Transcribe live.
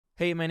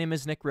Hey, my name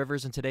is Nick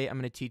Rivers, and today I'm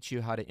going to teach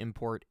you how to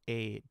import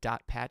a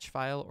 .patch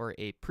file, or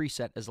a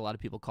preset as a lot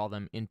of people call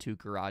them, into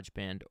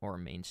Garageband or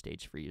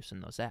Mainstage for use in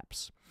those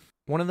apps.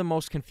 One of the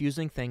most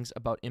confusing things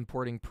about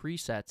importing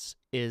presets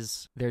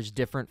is there's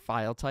different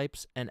file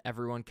types, and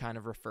everyone kind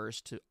of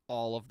refers to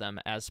all of them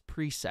as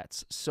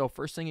presets. So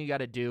first thing you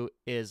got to do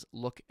is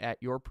look at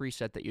your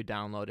preset that you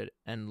downloaded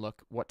and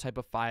look what type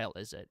of file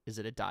is it. Is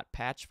it a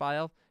 .patch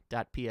file,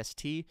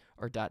 .pst,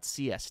 or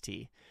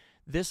 .cst?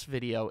 This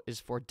video is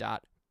for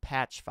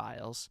 .patch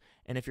files,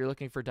 and if you're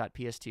looking for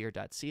 .pst or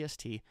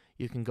 .cst,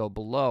 you can go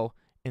below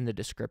in the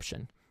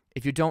description.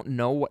 If you don't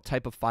know what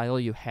type of file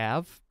you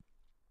have,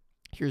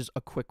 here's a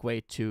quick way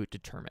to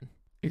determine.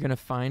 You're going to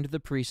find the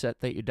preset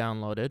that you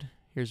downloaded.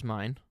 Here's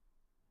mine.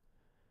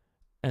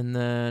 And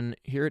then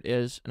here it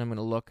is, and I'm going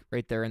to look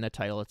right there in the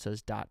title. It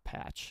says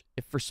 .patch.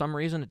 If for some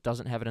reason it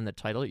doesn't have it in the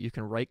title, you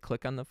can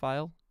right-click on the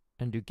file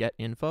and do Get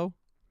Info.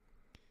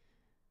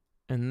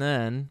 And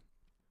then,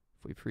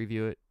 if we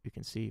preview it, you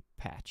can see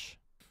Patch.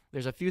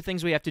 There's a few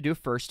things we have to do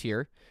first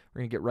here. We're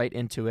going to get right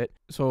into it.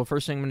 So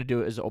first thing I'm going to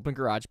do is open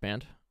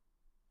Garageband.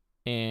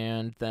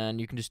 And then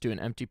you can just do an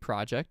empty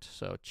project.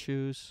 So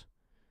choose.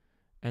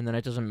 And then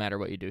it doesn't matter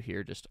what you do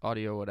here, just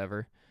audio,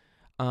 whatever.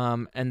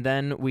 And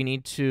then we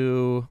need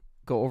to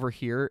go over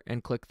here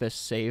and click this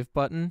Save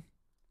button.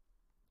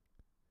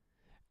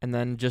 And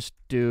then just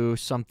do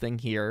something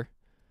here.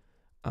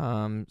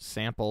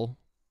 Sample.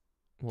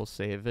 We'll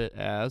save it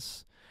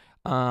as.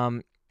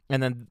 And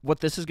then what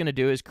this is going to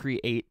do is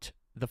create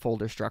the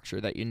folder structure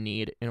that you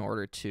need in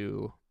order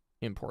to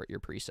import your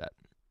preset.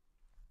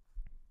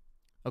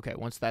 Okay,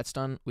 once that's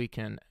done, we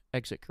can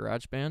exit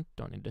GarageBand.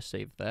 Don't need to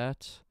save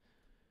that.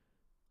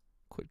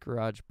 Quit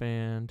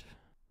GarageBand.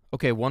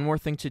 Okay, one more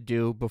thing to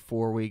do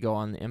before we go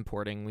on the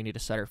importing. We need to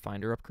set our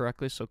Finder up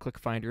correctly, so click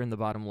Finder in the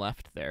bottom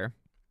left there.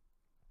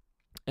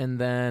 And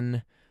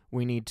then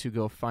we need to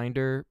go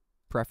Finder,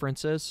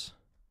 Preferences,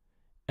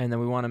 and then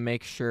we want to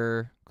make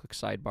sure, click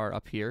Sidebar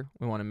up here,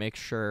 we want to make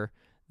sure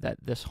that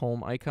this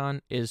home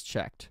icon is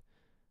checked.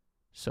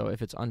 So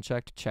if it's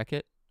unchecked, check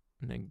it,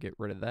 and then get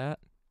rid of that.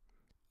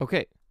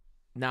 Okay,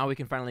 now we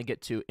can finally get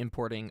to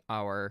importing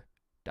our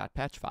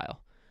 .patch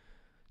file.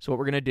 So what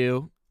we're going to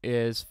do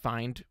is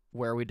find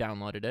where we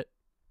downloaded it.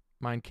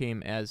 Mine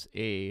came as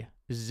a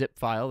zip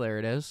file. There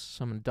it is.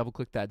 So I'm going to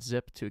double-click that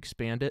zip to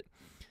expand it.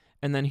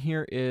 And then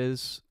here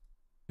is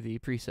the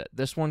preset.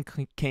 This one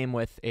came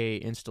with a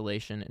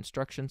installation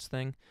instructions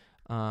thing.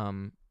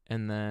 And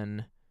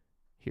then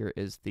here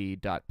is the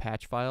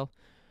 .patch file.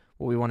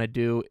 What we want to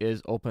do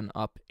is open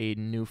up a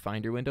new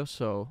Finder window.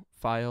 So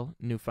File,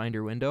 New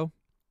Finder window.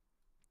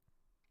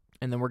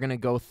 And then we're going to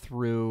go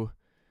through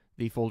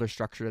the folder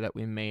structure that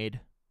we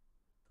made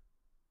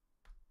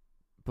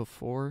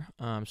before.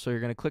 So you're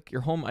going to click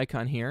your home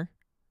icon here.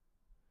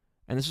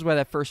 And this is why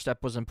that first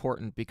step was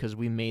important, because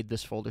we made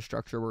this folder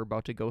structure we're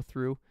about to go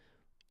through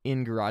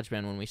in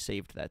GarageBand when we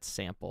saved that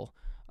sample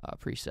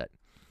preset.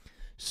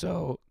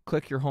 So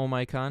click your home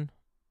icon,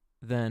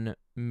 then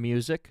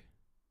Music,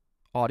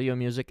 Audio,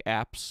 Music,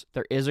 Apps.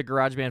 There is a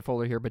GarageBand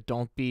folder here, but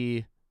don't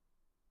be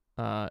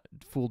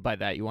fooled by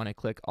that. You want to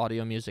click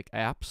Audio, Music,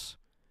 Apps,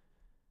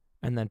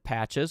 and then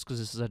Patches, because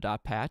this is a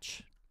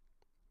 .patch,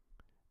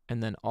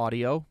 and then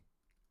Audio.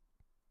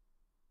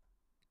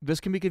 This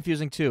can be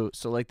confusing too.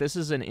 So like this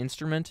is an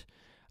instrument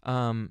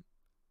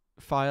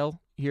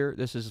file here.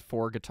 This is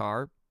for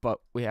guitar, but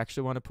we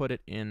actually want to put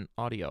it in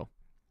audio.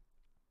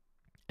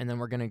 And then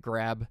we're going to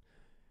grab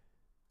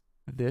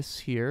this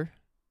here,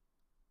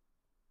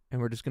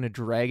 and we're just going to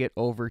drag it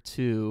over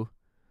to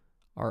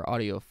our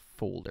audio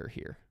folder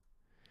here.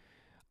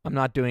 I'm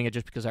not doing it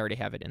just because I already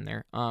have it in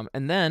there.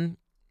 And then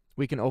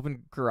we can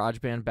open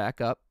GarageBand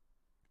back up.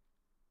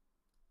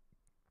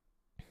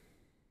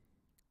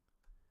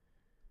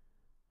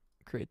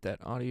 Create that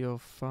audio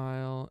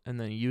file, and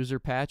then user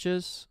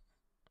patches,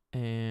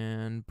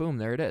 and boom,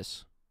 there it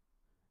is.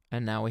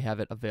 And now we have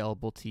it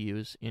available to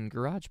use in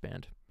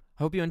GarageBand.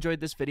 I hope you enjoyed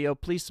this video.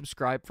 Please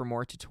subscribe for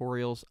more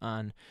tutorials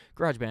on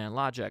GarageBand,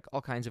 Logic, all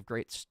kinds of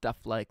great stuff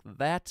like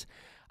that.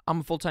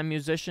 I'm a full-time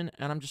musician,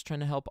 and I'm just trying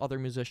to help other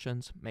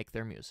musicians make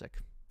their music.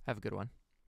 Have a good one.